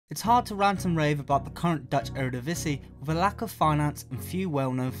It's hard to rant and rave about the current Dutch Eredivisie with a lack of finance and few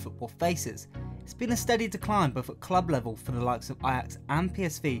well-known football faces. It's been a steady decline both at club level for the likes of Ajax and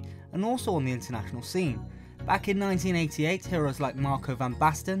PSV, and also on the international scene. Back in 1988, heroes like Marco van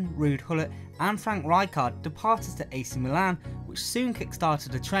Basten, Ruud Gullit and Frank Rijkaard departed to AC Milan, which soon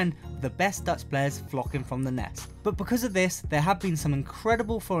kick-started a trend of the best Dutch players flocking from the nest. But because of this, there have been some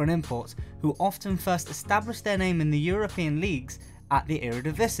incredible foreign imports who often first established their name in the European leagues at the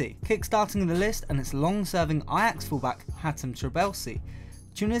Eredivisie. Kick-starting the list, and its long-serving Ajax fullback Hatem Trabelsi.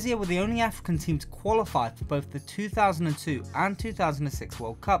 Tunisia were the only African team to qualify for both the 2002 and 2006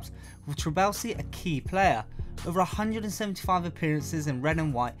 World Cups, with Trabelsi a key player. Over 175 appearances in red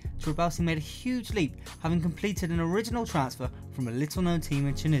and white, Trabelsi made a huge leap, having completed an original transfer from a little-known team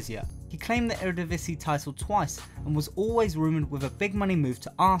in Tunisia. He claimed the Eredivisie title twice and was always rumoured with a big money move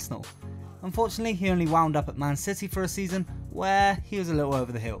to Arsenal. Unfortunately, he only wound up at Man City for a season where he was a little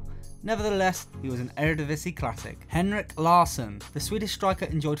over the hill. Nevertheless, he was an Eredivisie classic. Henrik Larsson. The Swedish striker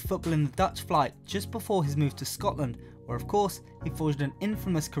enjoyed football in the Dutch flight just before his move to Scotland, where of course he forged an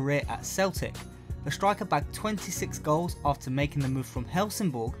infamous career at Celtic. The striker bagged 26 goals after making the move from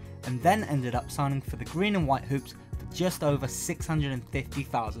Helsingborg, and then ended up signing for the green and white hoops for just over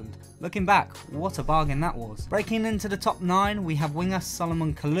 650,000. Looking back, what a bargain that was. Breaking into the top 9, we have winger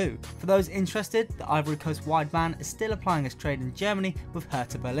Salomon Kalou. For those interested, the Ivory Coast wide man is still applying his trade in Germany with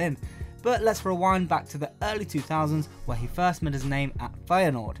Hertha Berlin. But let's rewind back to the early 2000s where he first made his name at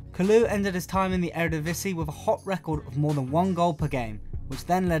Feyenoord. Kalou ended his time in the Eredivisie with a hot record of more than 1 goal per game, which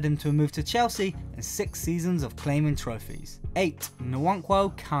then led him to a move to Chelsea and 6 seasons of claiming trophies. 8.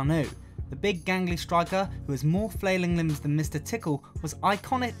 Nwankwo Kanu. The big gangly striker, who has more flailing limbs than Mr. Tickle, was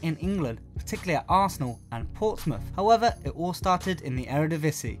iconic in England, particularly at Arsenal and Portsmouth. However, it all started in the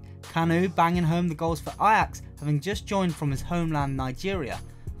Eredivisie. Kanu banging home the goals for Ajax, having just joined from his homeland Nigeria.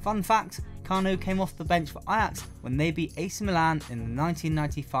 Fun fact, Kanu came off the bench for Ajax when they beat AC Milan in the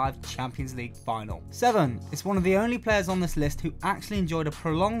 1995 Champions League final. 7. It's one of the only players on this list who actually enjoyed a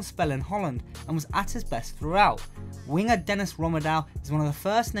prolonged spell in Holland and was at his best throughout. Winger Dennis Romario is one of the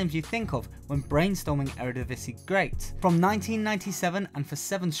first names you think of when brainstorming Eredivisie greats. From 1997 and for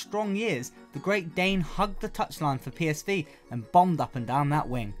 7 strong years, the Great Dane hugged the touchline for PSV and bombed up and down that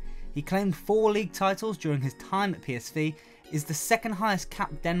wing. He claimed 4 league titles during his time at PSV, is the second highest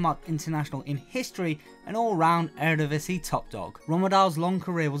capped Denmark international in history, and all-round Eredivisie top dog. Romario's long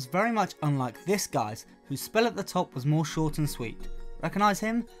career was very much unlike this guy's, whose spell at the top was more short and sweet. Recognise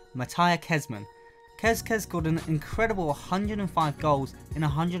him? Mattia Kezman. Kez scored an incredible 105 goals in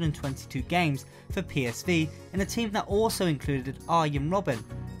 122 games for PSV, in a team that also included Arjen Robben.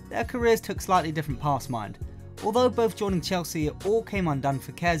 Their careers took slightly different paths, mind. Although both joining Chelsea, it all came undone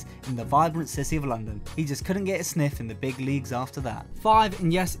for Kez in the vibrant city of London. He just couldn't get a sniff in the big leagues after that. 5,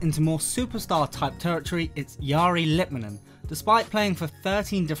 and yes, into more superstar type territory, it's Jari Litmanen. Despite playing for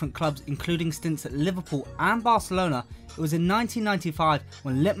 13 different clubs including stints at Liverpool and Barcelona, it was in 1995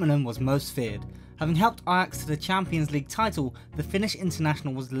 when Litmanen was most feared. Having helped Ajax to the Champions League title, the Finnish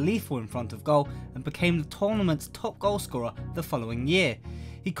international was lethal in front of goal and became the tournament's top goal scorer the following year.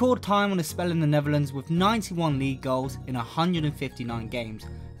 He called time on his spell in the Netherlands with 91 league goals in 159 games,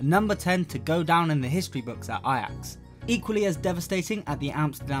 and number 10 to go down in the history books at Ajax. Equally as devastating at the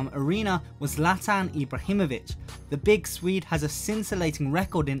Amsterdam Arena was Zlatan Ibrahimovic. The big Swede has a scintillating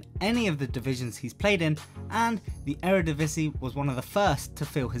record in any of the divisions he's played in, and the Eredivisie was one of the first to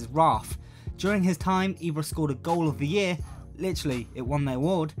feel his wrath. During his time, Ibra scored a goal of the year. Literally, it won the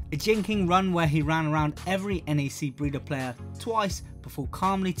award. A jinking run where he ran around every NEC breeder player twice before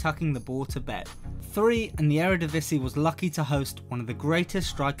calmly tucking the ball to bed. 3, and the Eredivisie was lucky to host one of the greatest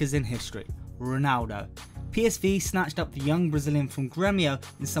strikers in history, Ronaldo. PSV snatched up the young Brazilian from Grêmio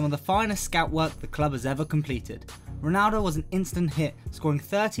in some of the finest scout work the club has ever completed. Ronaldo was an instant hit, scoring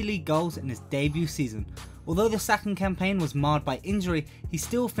 30 league goals in his debut season. Although the second campaign was marred by injury, he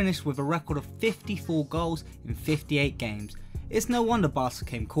still finished with a record of 54 goals in 58 games. It's no wonder Barca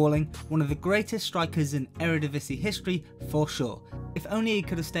came calling, one of the greatest strikers in Eredivisie history for sure. If only he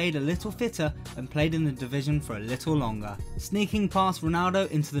could have stayed a little fitter and played in the division for a little longer. Sneaking past Ronaldo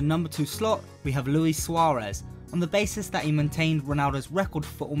into the number 2 slot, we have Luis Suarez. On the basis that he maintained Ronaldo's record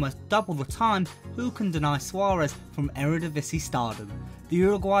for almost double the time, who can deny Suarez from Eredivisie stardom? The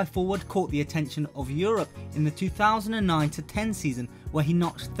Uruguay forward caught the attention of Europe in the 2009-10 season, where he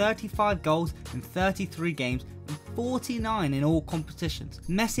notched 35 goals in 33 games and 49 in all competitions.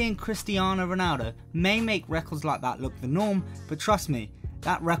 Messi and Cristiano Ronaldo may make records like that look the norm, but trust me,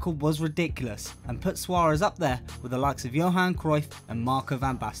 that record was ridiculous and put Suarez up there with the likes of Johan Cruyff and Marco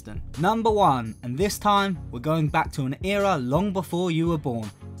van Basten. Number 1, and this time we're going back to an era long before you were born.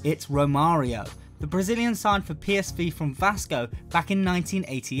 It's Romario. The Brazilian signed for PSV from Vasco back in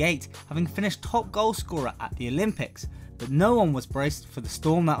 1988, having finished top goal scorer at the Olympics, but no one was braced for the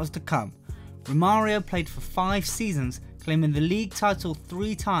storm that was to come. Romario played for 5 seasons, claiming the league title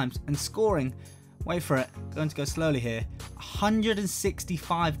 3 times and scoring, wait for it, going to go slowly here,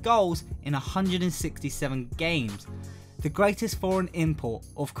 165 goals in 167 games. The greatest foreign import,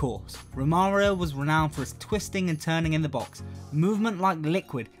 of course. Romario was renowned for his twisting and turning in the box, movement like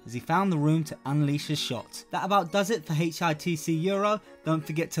liquid as he found the room to unleash his shots. That about does it for HITC Euro. Don't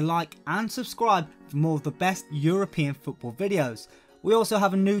forget to like and subscribe for more of the best European football videos. We also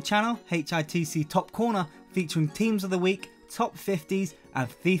have a new channel, HITC Top Corner, featuring teams of the week, top 50s and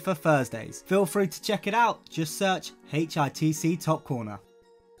FIFA Thursdays. Feel free to check it out, just search HITC Top Corner.